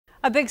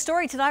A big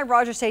story tonight,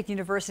 Rogers State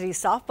University's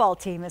softball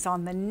team is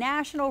on the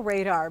national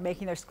radar,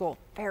 making their school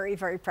very,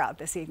 very proud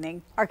this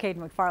evening. Our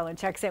Caden McFarland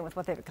checks in with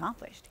what they've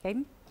accomplished.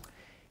 Caden?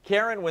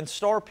 Karen, when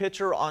star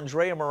pitcher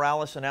Andrea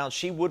Morales announced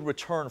she would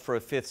return for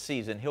a fifth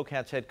season,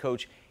 Hillcats head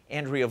coach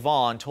Andrea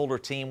Vaughn told her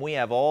team, "We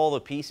have all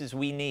the pieces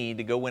we need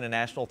to go win a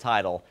national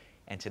title."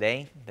 And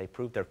today, they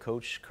proved their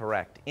coach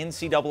correct.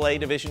 NCAA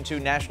Division II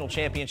National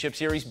Championship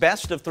Series,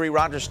 best of three.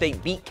 Rogers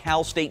State beat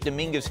Cal State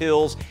Dominguez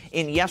Hills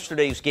in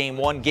yesterday's Game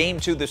 1. Game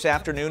 2 this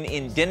afternoon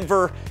in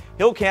Denver.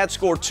 Hillcats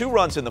scored 2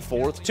 runs in the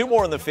 4th, 2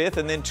 more in the 5th,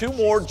 and then 2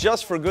 more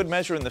just for good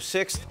measure in the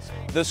 6th.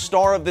 The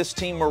star of this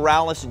team,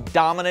 Morales,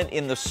 dominant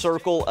in the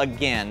circle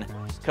again.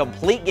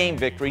 Complete game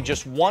victory,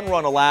 just 1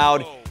 run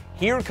allowed.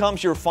 Here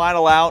comes your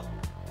final out,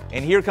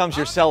 and here comes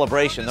your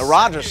celebration. The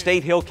Rogers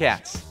State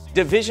Hillcats,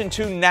 Division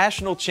II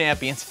national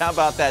champions. How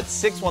about that?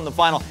 6-1 the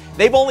final.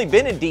 They've only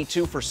been in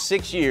D2 for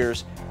 6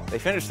 years. They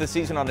finished the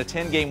season on a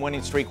 10-game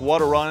winning streak.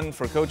 What a run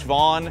for Coach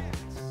Vaughn.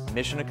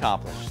 Mission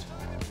accomplished.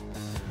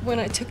 When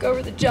I took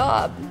over the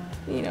job,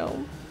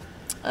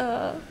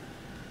 that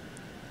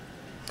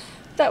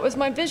was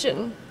my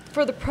vision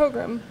for the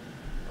program.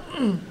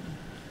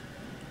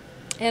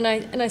 And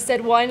I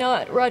said, why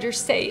not Rogers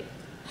State?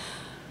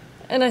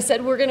 And I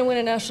said, we're going to win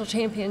a national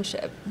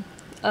championship.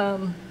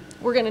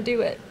 We're going to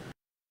do it.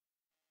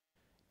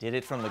 Did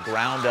it from the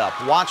ground up.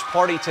 Watch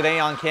party today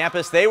on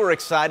campus. They were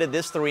excited.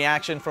 This the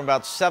reaction from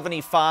about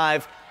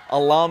 75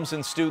 alums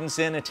and students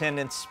in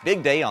attendance.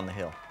 Big day on the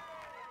Hill.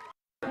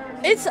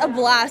 It's a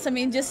blast. I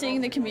mean, just seeing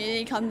the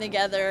community come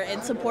together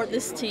and support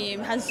this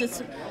team has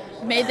just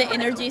made the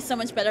energy so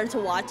much better to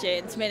watch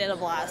it. It's made it a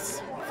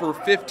blast. For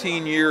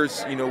 15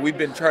 years, we've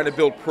been trying to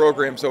build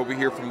programs over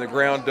here from the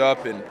ground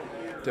up, and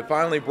to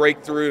finally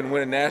break through and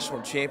win a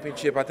national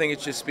championship, I think it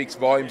just speaks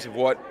volumes of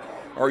what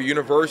our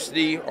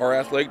university, our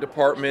athletic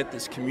department,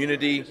 this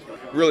community,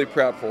 really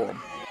proud for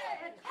them.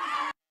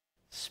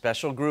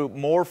 Special group,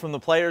 more from the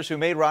players who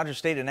made Rogers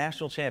State a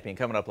national champion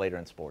coming up later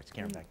in sports.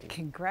 Karen, back to you.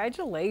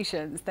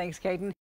 Congratulations. Thanks, Caden.